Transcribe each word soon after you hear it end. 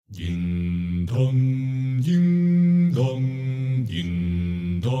Дин-дон, дин-дон,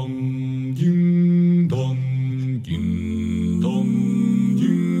 дин-дон, дин-дон, дин-дон,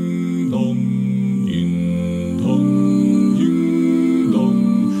 дин-дон, дин-дон,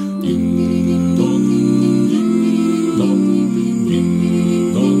 дин-дон, дин-дон,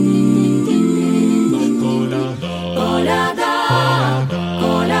 дин-дон, дин-дон, коляда,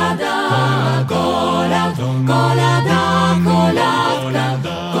 коляда, коляда, коляда, коляда,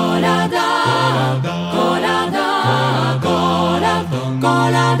 колядка. Коляда, коляда,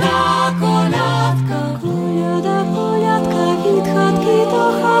 коляда, колядка. Коляда, колядка, від хатки до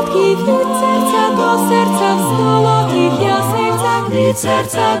хатки, від серця до серця в золотих ясельцях, від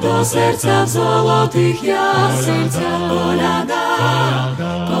серця до серця в золотих ясельцях. Коляда,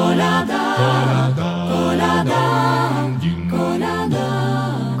 коляда, коляда, коляда,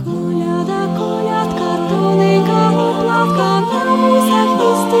 коляда, колядка, тоненька оплатка, на вустах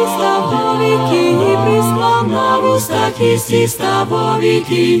хустиста повіки і присно, на вустах хустиста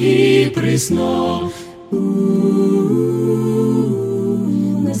повіки і присно.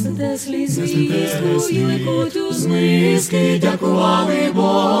 Неслите слізки, ликуть змиски, дякували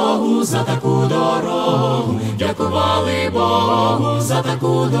Богу за таку дорогу, дякували Богу за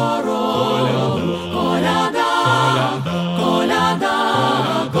таку дорогу. Коляда, коляда,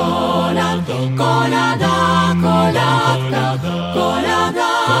 коляда, коляда, колядка,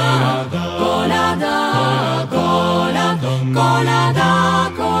 коляда, коляда, коляда,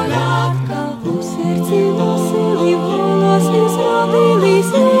 колядка. У серці носили голос і зродились,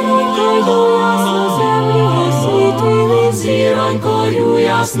 зіронькою ясно землю освітили, зіронькою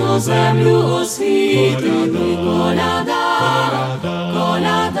ясно землю освітили. Коляда,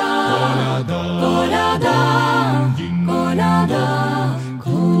 коляда, коляда, коляда,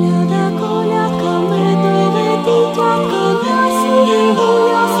 коляда, колядка, медове дитятко, на синіх у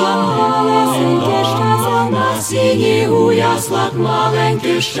яслах малесеньке щастя, на синіх у яслах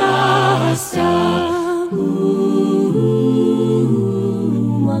маленьке щастя.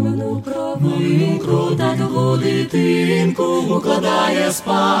 Мамину кровинку, татову дитинку укладає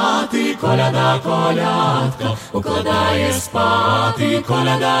спати, коляда, колядка, укладає спати,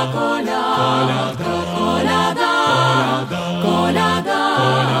 коляда, колядка, коляда, коляда, коляда,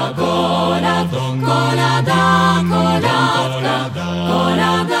 коляда, колядка, коляда, коляда,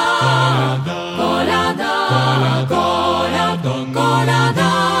 коляда, коляда, колядка, коляда,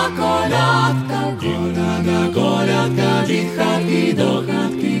 колядка, від хатки до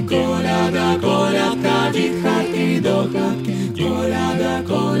хатки, коляда, колядка, від хатки до хатки, коляда,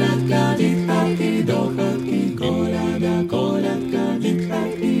 колядка, від хатки до хатки, коляда, колядка, від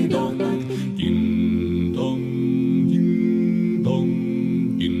хатки до хатки. Дін-дон, дін-дон,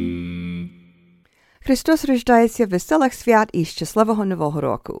 дін. Христос рождається, веселих свят і щасливого Нового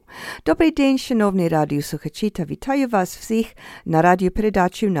року. Добрий день, шановні радіослухачі, та вітаю вас всіх на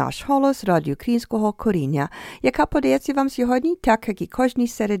радіопередачу «Наш голос» радіо Українського коріння, яка подається вам сьогодні, так як і кожній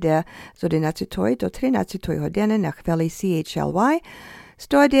середи з 11 до 13 години на хвилі CHLY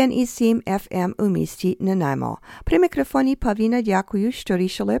 101,7 FM у місті Нанаймо. При мікрофоні Павліна, дякую, що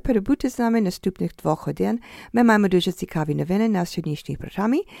рішили перебути з нами наступних 2 годин. Ми маємо дуже цікаві новини на сьогоднішній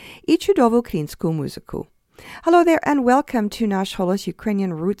програмі і чудову українську музику. Hello there and welcome to Nash Holos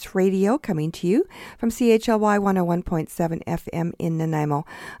Ukrainian Roots Radio, coming to you from CHLY 101.7 FM in Nanaimo.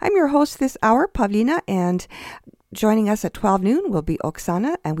 I'm your host this hour, Pavlina, and joining us at 12 noon will be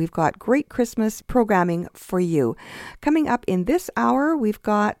Oksana, and we've got great Christmas programming for you. Coming up in this hour, we've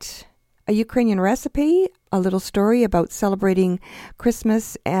got a Ukrainian recipe, a little story about celebrating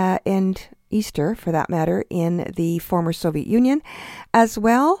Christmas and Easter, for that matter, in the former Soviet Union, as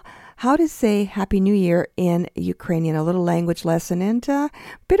well how to say Happy New Year in Ukrainian, a little language lesson, and a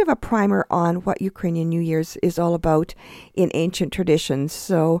bit of a primer on what Ukrainian New Year's is all about in ancient traditions.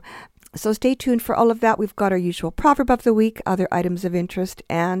 So stay tuned for all of that. We've got our usual proverb of the week, other items of interest,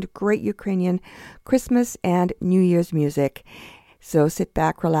 and great Ukrainian Christmas and New Year's music. So sit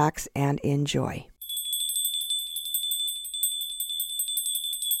back, relax, and enjoy.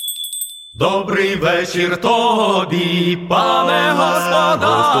 Добрий вечір тобі, пане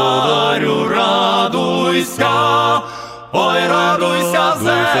господарю, радуйся, ой, радуйся,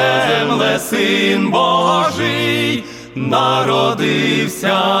 земле, син Божий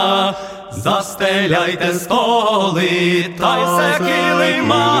народився. Застеляйте столи, та й все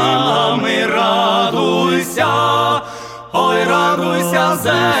килимами, радуйся, ой, радуйся,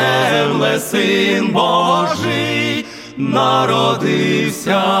 земле, син Божий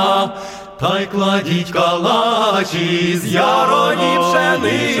народився. Та й кладіть калачі з ярої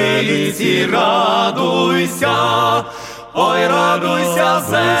пшениці, радуйся, Ой, радуйся,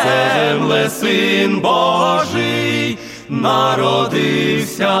 земле, Син Божий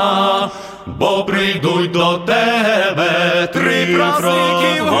народився, бо прийдуть до тебе три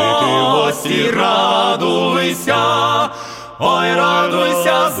праздники в гості, радуйся. Ой,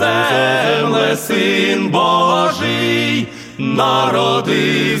 радуйся, земле, Син Божий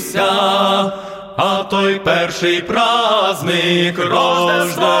народився. А той перший праздник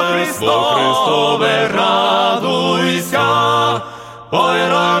Рождество Христове, радуйся. Ой,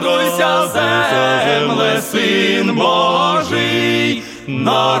 радуйся, земле, Син Божий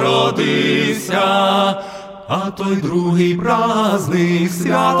народився. А той другий праздник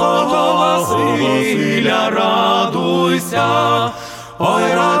святого Василя, радуйся.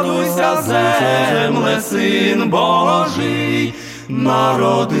 Ой, радуйся, земле, Син Божий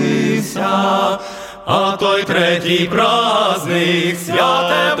народився. А той третій праздник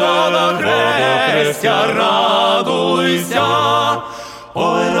святого Водохрестя, радуйся.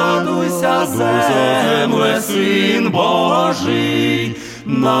 Ой, радуйся, земле, Син Божий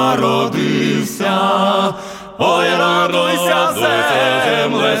народився. Ой, радуйся,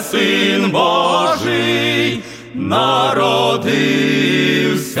 земле, Син Божий народився.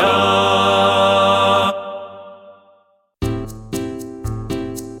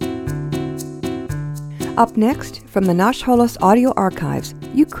 Up next, from the Nash Holos Audio Archives,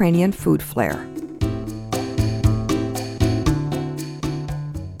 Ukrainian Food Flair.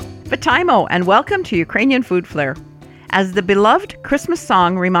 Vitaimo, and welcome to Ukrainian Food Flair. As the beloved Christmas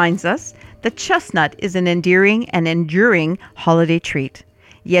song reminds us, the chestnut is an endearing and enduring holiday treat.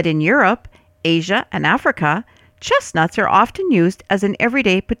 Yet in Europe, Asia, and Africa, chestnuts are often used as an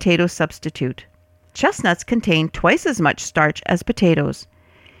everyday potato substitute. Chestnuts contain twice as much starch as potatoes.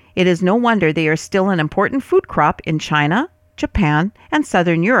 It is no wonder they are still an important food crop in China, Japan, and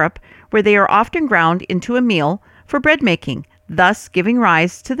Southern Europe, where they are often ground into a meal for bread making, thus giving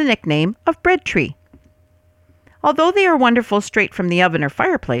rise to the nickname of bread tree. Although they are wonderful straight from the oven or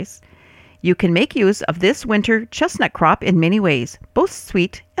fireplace, you can make use of this winter chestnut crop in many ways, both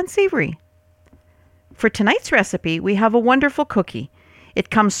sweet and savory. For tonight's recipe, we have a wonderful cookie. It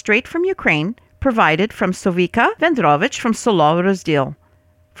comes straight from Ukraine, provided from Sovika Vendrovich from Solo Rozdil.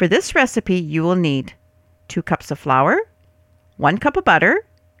 For this recipe, you will need 2 cups of flour, 1 cup of butter,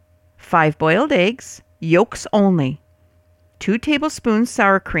 5 boiled eggs, yolks only, 2 tablespoons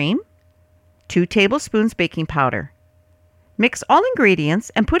sour cream, 2 tablespoons baking powder. Mix all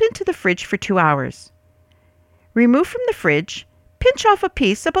ingredients and put into the fridge for 2 hours. Remove from the fridge, pinch off a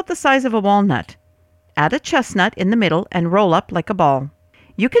piece about the size of a walnut. Add a chestnut in the middle and roll up like a ball.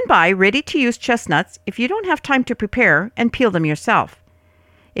 You can buy ready-to-use chestnuts if you don't have time to prepare and peel them yourself.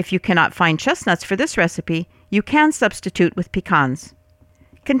 If you cannot find chestnuts for this recipe, you can substitute with pecans.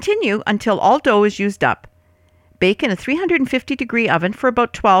 Continue until all dough is used up. Bake in a 350-degree oven for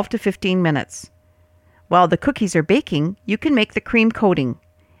about 12 to 15 minutes. While the cookies are baking, you can make the cream coating.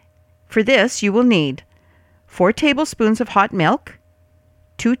 For this, you will need 4 tablespoons of hot milk,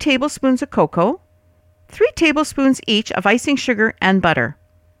 2 tablespoons of cocoa, 3 tablespoons each of icing sugar and butter.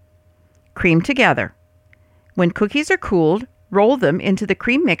 Cream together. When cookies are cooled, roll them into the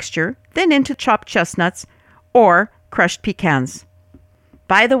cream mixture, then into chopped chestnuts or crushed pecans.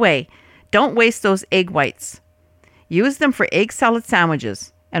 By the way, don't waste those egg whites. Use them for egg salad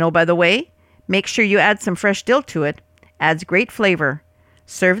sandwiches. And oh, by the way, make sure you add some fresh dill to it. Adds great flavor.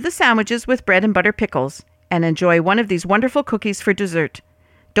 Serve the sandwiches with bread and butter pickles and enjoy one of these wonderful cookies for dessert.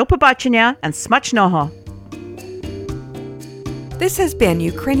 Do pobачення and смачного! This has been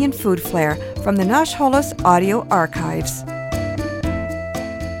Ukrainian Food Flair from the Nash Holos Audio Archives.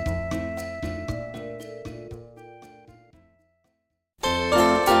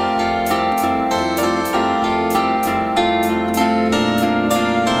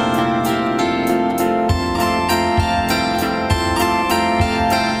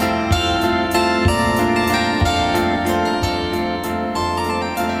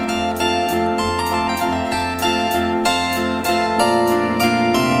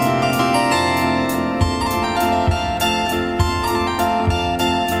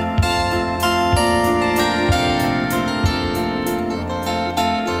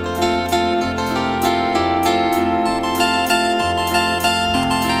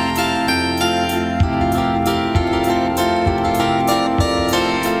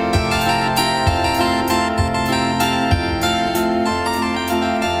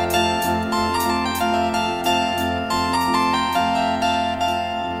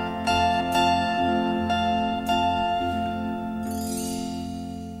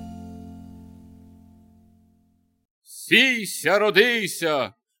 Сійся,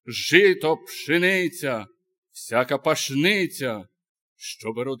 родися, жито, пшениця, всяка пашниця,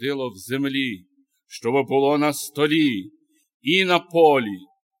 щоб родило в землі, щоб було на столі, і на полі,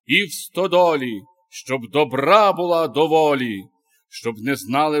 і в стодолі, щоб добра була доволі, щоб не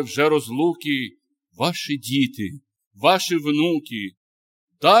знали вже розлуки ваші діти, ваші внуки.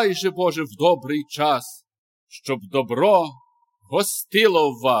 Дай же, Боже, в добрий час, щоб добро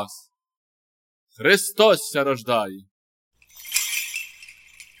гостило в вас. Христос ся рождає.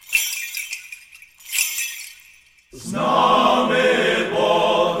 З нами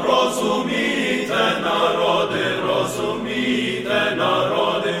Бог, розумійте, народи, розумійте,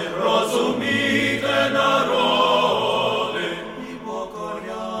 народи, розумійте, народи.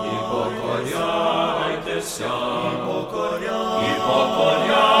 І покоряйтеся, і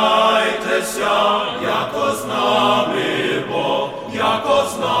покоряйтеся, яко з нами Бог, яко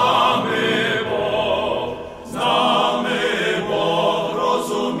з нами Бог, з нами Бог,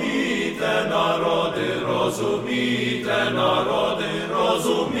 розумійте, народи, розумійте, народи,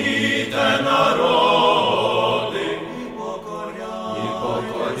 розумійте, народи. І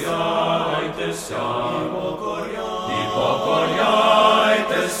покоряйтеся, і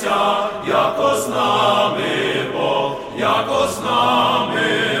покоряйтеся, яко з нами Бог, яко з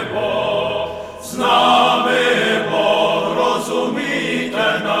нами Бог, з нами Бог,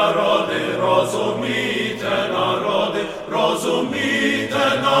 розумійте, народи, розумійте, народи,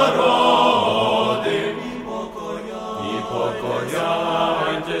 розумійте, народи. І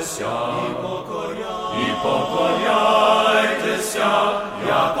покоряйтеся, і покоряйтеся,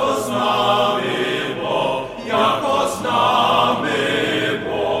 яко з нами Бог, яко з нами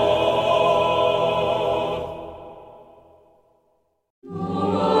Бог.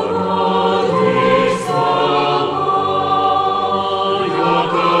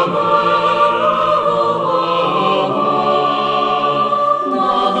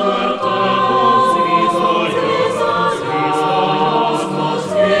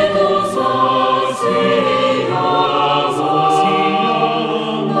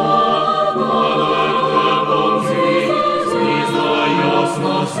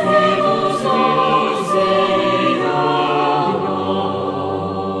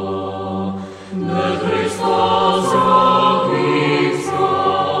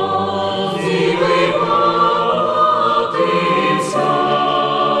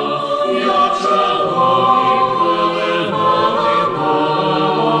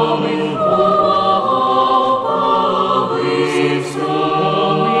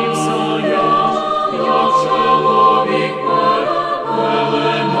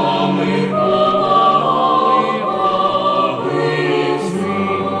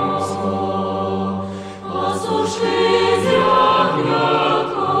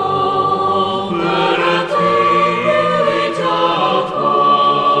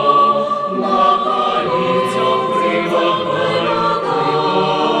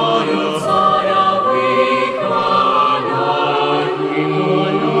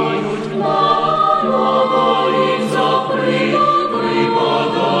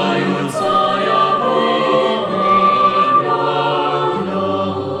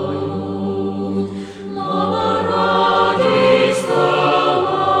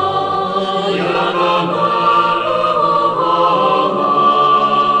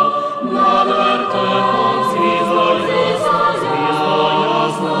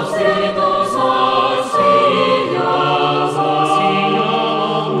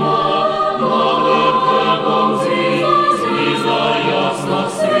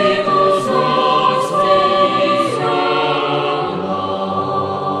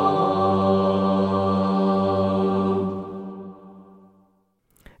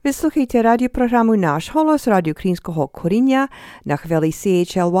 Ви слухаєте радіопрограму «Наш голос» радіо Українського коріння на хвилі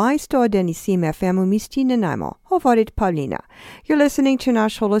CHLY 101.7 FM у місті Нанаймо. Говорить Павліна. You're listening to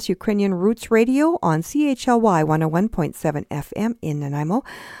 «Наш голос» Ukrainian Roots Radio on CHLY 101.7 FM in Nanaimo.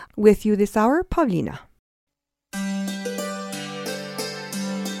 With you this hour, Pavlina.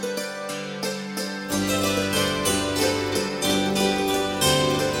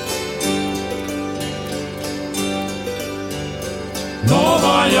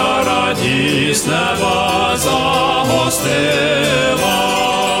 Новая радість неба загостила,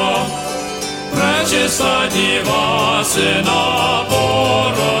 пречиста діва сина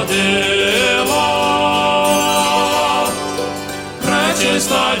породила,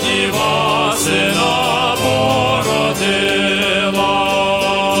 пречиста діва сина породила.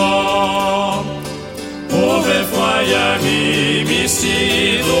 У Вифлеємі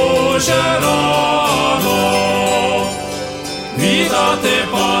місті дуже рано вітати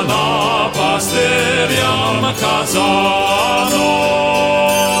пана пастирям казано,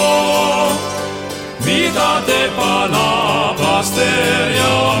 вітати пана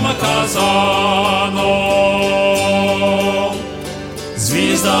пастирям казано.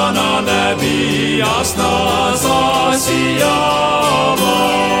 Звізда на небі ясна засіяла,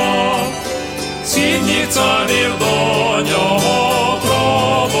 сідніх царів до нього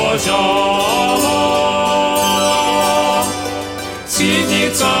проводжала,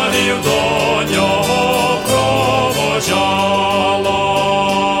 сідніх царів до нього проводжала.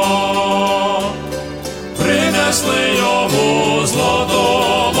 Принесли йому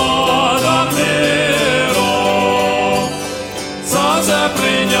злодома дар миру, за це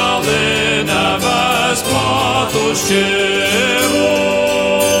прийняли небес плату щиру,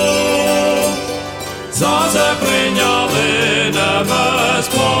 за це прийняли небес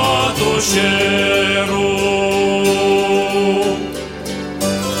плату щиру.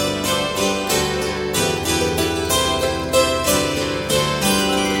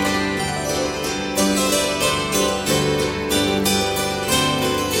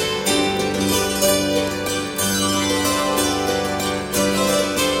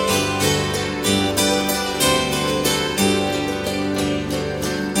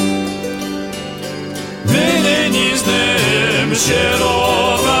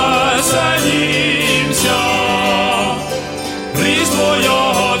 Щиро веселімся, різдво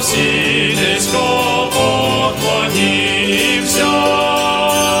його всі низько поклонімся,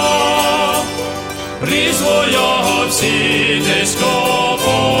 різдво його всі низько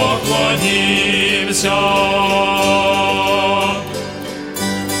поклонімся.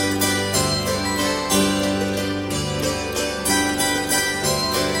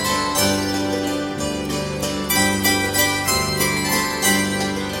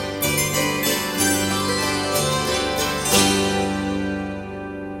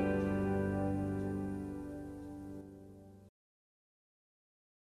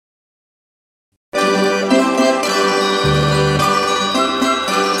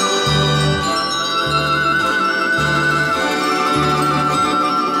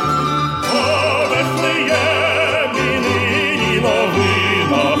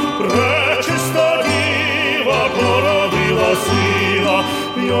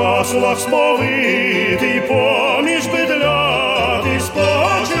 Яслах сповитий поміж бедляти,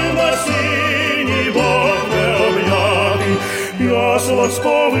 спочив на синій Бог не обнятий. Яслах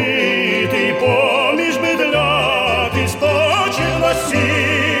сповитий поміж бедляти, спочив на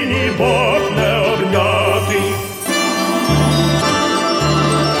синій Бог не обнятий.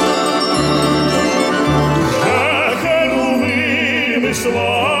 Херувими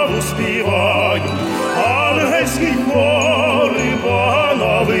славу співають, ангельські хори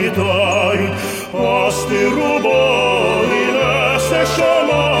Пана вітають, пастиру Божий несе, що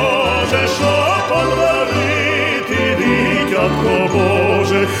може, щоб подарити дитятко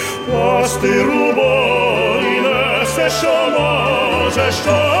Боже. Пастиру Божий несе, що може,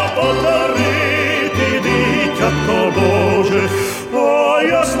 щоб подарити дитятко Боже. А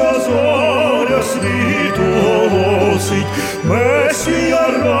ясна зоря світу голосить, Месія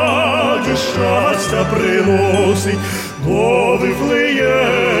раді щастя приносить. До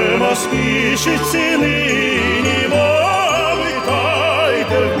Вифлеєма спішить нині,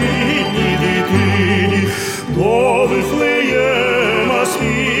 вітайте в бідній дитині. До Вифлеєма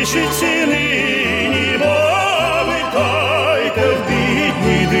спішить нині, вітайте в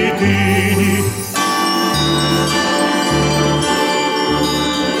бідній дитині.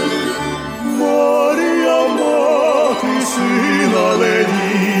 Марія, мати сина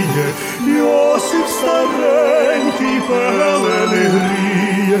леліє, Йосип старенький пелени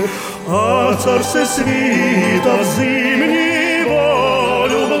гріє, а цар всесвіта в зимній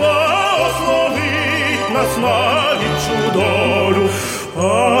волю благословить нас на вічну долю.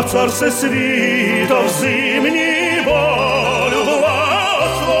 А цар всесвіта в зимній волю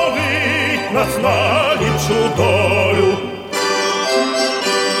благословить нас на вічну долю.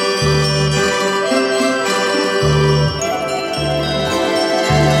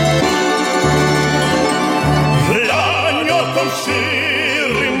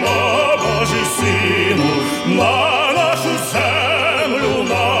 Щирим, Божий Сину, на нашу землю,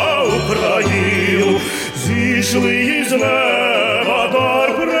 на Україну, зійшли із неба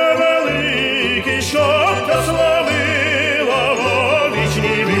дар превеликий, щоб та славила во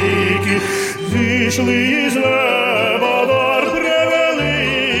вічні віки. Зійшли із неба дар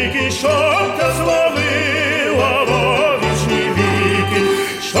превеликий, щоб та славила во вічні віки,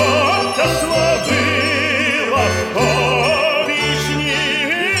 щоб та славила во вічні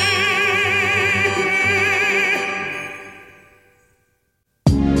віки.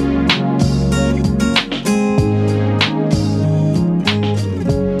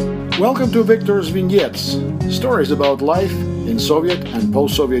 Welcome to Victor's Vignettes, Stories about life in Soviet and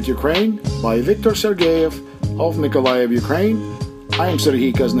post-Soviet Ukraine by Viktor Sergeyev of Mykolaiv, Ukraine. I am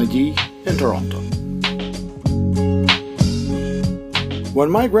Serhiy Kaznady in Toronto.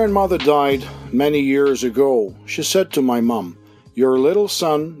 When my grandmother died many years ago, she said to my mom, "Your little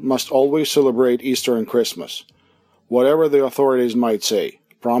son must always celebrate Easter and Christmas. Whatever the authorities might say,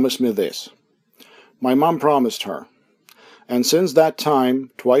 promise me this." My mom promised her. And since that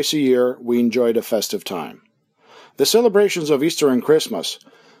time, twice a year, we enjoyed a festive time. The celebrations of Easter and Christmas,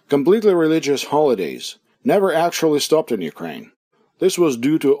 completely religious holidays, never actually stopped in Ukraine. This was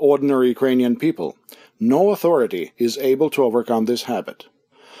due to ordinary Ukrainian people. No authority is able to overcome this habit.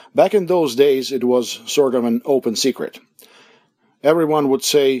 Back in those days, it was sort of an open secret. Everyone would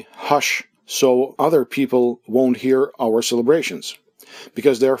say, "Hush," so other people won't hear our celebrations,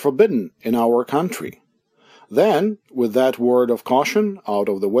 because they are forbidden in our country. Then, with that word of caution out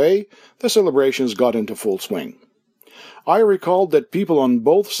of the way, the celebrations got into full swing. I recalled that people on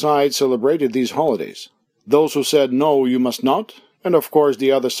both sides celebrated these holidays. Those who said, "No, you must not," and of course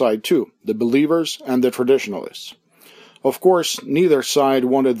the other side too, the believers and the traditionalists. Of course, neither side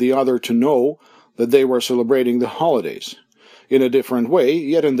wanted the other to know that they were celebrating the holidays, in a different way,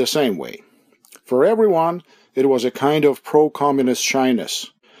 yet in the same way. For everyone, it was a kind of pro-communist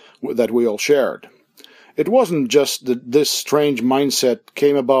shyness that we all shared. It wasn't just that this strange mindset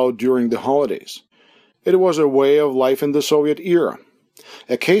came about during the holidays. It was a way of life in the Soviet era.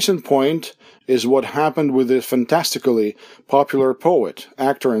 A case in point is what happened with the fantastically popular poet,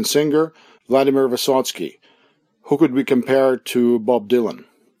 actor and singer Vladimir Vysotsky, who could be compared to Bob Dylan.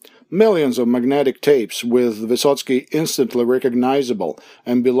 Millions of magnetic tapes with Vysotsy's instantly recognizable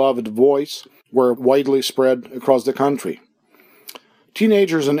and beloved voice were widely spread across the country.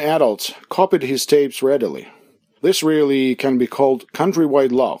 Teenagers and adults copied his tapes readily. This really can be called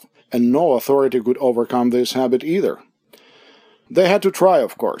countrywide love, and no authority could overcome this habit either. They had to try,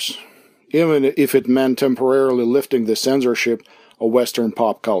 of course, even if it meant temporarily lifting the censorship of Western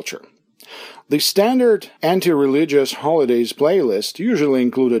pop culture. The standard anti-religious holidays playlist usually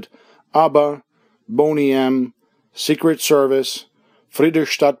included ABBA, Boney M, Secret Service,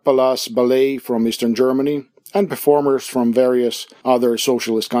 Friedrichstadtpalast Ballet from Eastern Germany, and performers from various other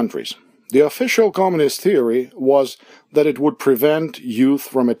socialist countries. The official communist theory was that it would prevent youth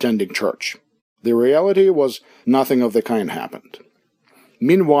from attending church. The reality was nothing of the kind happened.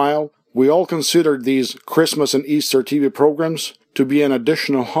 Meanwhile, we all considered these Christmas and Easter TV programs to be an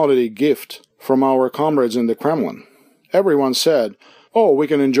additional holiday gift from our comrades in the Kremlin. Everyone said, "Oh, we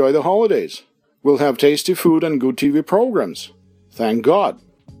can enjoy the holidays. We'll have tasty food and good TV programs. Thank God."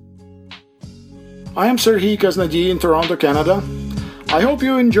 I am Serhiy Kaznady in Toronto, Canada. I hope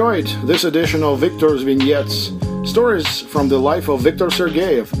you enjoyed this edition of Viktor's Vignettes, stories from the life of Viktor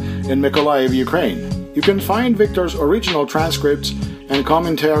Sergeyev in Mykolaiv, Ukraine. You can find Viktor's original transcripts and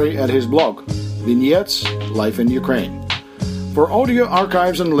commentary at his blog, Vignettes, Life in Ukraine. For audio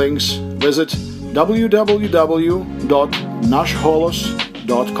archives and links, visit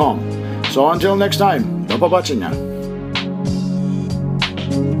www.nashholos.com. So until next time, do побачення!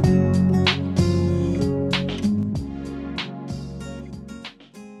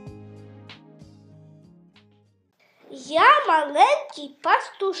 Я маленький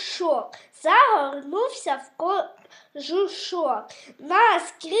пастушок, загорнувся в кожушок. На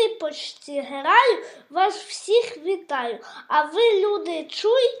скрипочці граю, вас всіх вітаю. А ви, люди,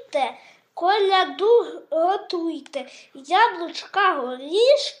 чуйте, коляду готуйте, яблучка,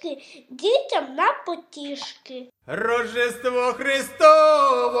 горішки, дітям на потішки. Рождество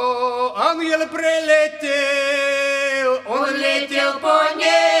Христово, ангел прилетел, он летел по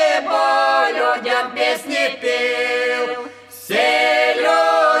небу, людям песни пел. Все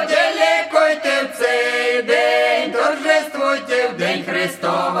люди ликуйте в цей день, торжествуйте в день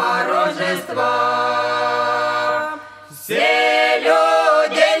Христова Рождества. Все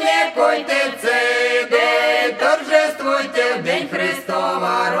люди ликуйте в цей день, торжествуйте в день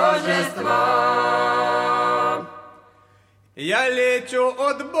Христова Рождества. Я лечу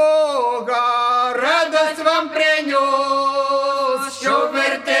от Бога, радость вам принес, що в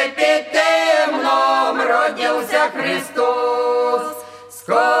вертепі темном родився Христос.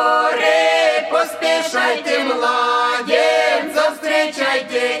 Скорей поспешайте, младенца,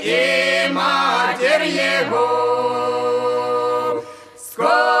 встречайте и Матерь Его.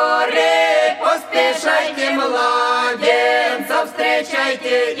 Скорей поспешайте, младенца,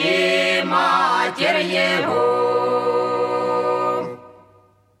 встречайте и Матерь Его.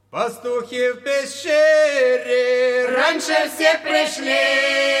 Пастухи в пещере раньше все пришли,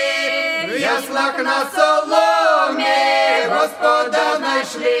 в яслах на соломе Господа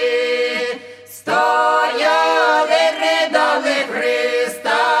нашли. Стояли, ридали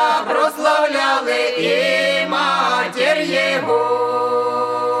Христа, прославляли і матір Його.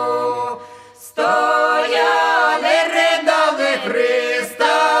 Стояли, ридали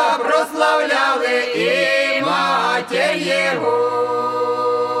Христа, прославляли і матір Його.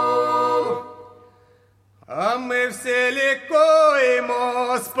 А ми всі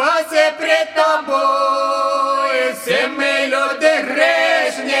лікуємо, спаси пред тобою, всі ми люди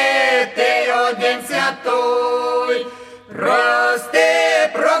грешні, ти один святой. Прости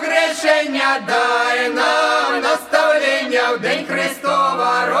прогрешення, дай нам наставлення в день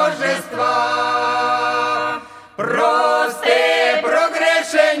Христова Рождества. Прости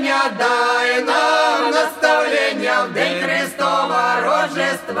прогрешення, дай нам наставлення в день Христова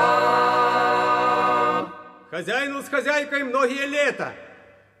Рождества. Хозяину с хозяйкой многие лета.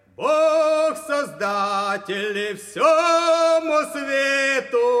 Бог Создатель всему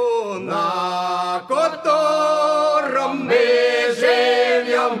свету, на котором мы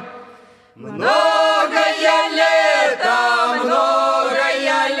живем. Многое лето,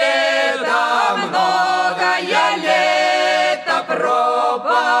 многое лето, многое лето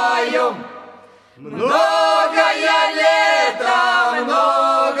пропоем. Многое лето,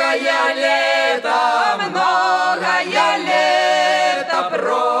 многое лето, многое лето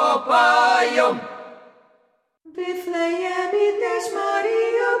пропоем. В Вифлеємі теж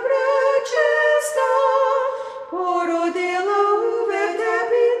Марія пречиста породила у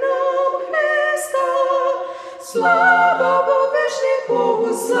вертепі нам Христа. Слава вовишніх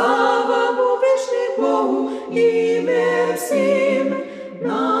Богу, слава вовишніх Богу, і мир всім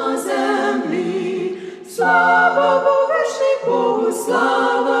на землі. Слава вовишніх Богу,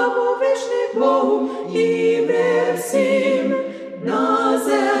 слава вовишніх Богу, і мир всім на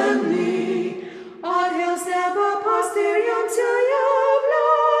землі. Ангел з неба пастирям ся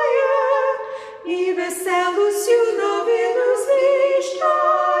являє, і веселу сю новину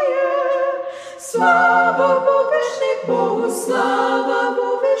звіщає. Слава вовишніх Богу, слава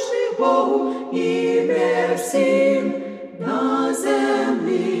вовишніх Богу, і мир всім на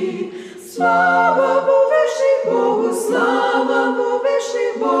землі. Слава вовишніх Богу, слава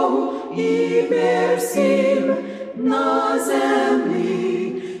вовишніх Богу, і мир всім на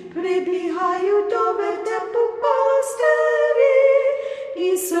землі. Прибігають до вертепу пастирі,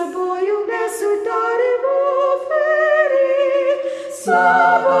 і собою несуть дари в офері.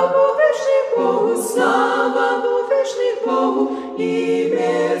 Слава вовишніх Богу, слава вовишніх Богу, і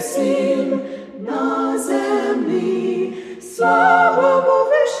мир всім на землі. Слава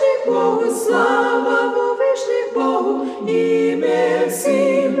вовишніх Богу, слава вовишніх Богу, і мир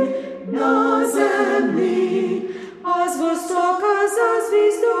всім на землі. А з востока за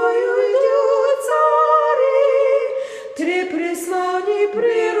звіздою йдуть царі, три приславні,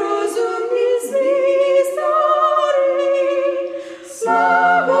 прирозумні звіздарі.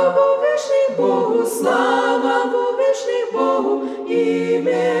 Слава вовишніх Богу, слава вовишніх Богу, і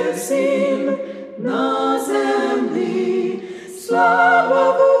мир всім на землі.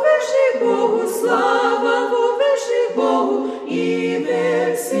 Слава вовишніх Богу, слава вовишніх Богу, і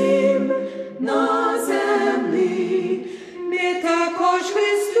мир всім на землі. Ми також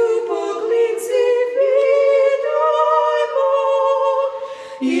Христу поклінці віддаймо,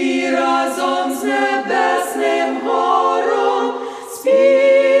 і разом з небесним хором співаймо.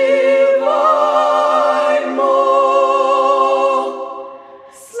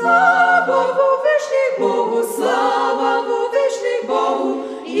 Слава вовишніх Богу, слава вовишніх Богу,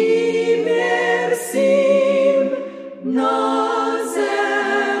 і мир всім на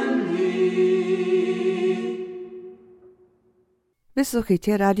землі. Ви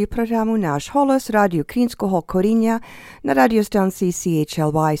слухаєте радіопрограму «Наш голос» радіо Українського коріння на радіостанції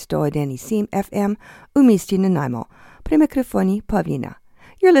CHLY 101.7 FM у місті Нанаймо. При мікрофоні Павліна.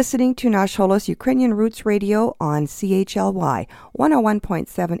 You're listening to Nash Holos Ukrainian Roots Radio on CHLY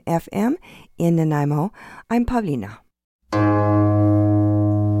 101.7 FM in Nanaimo. I'm Pavlina.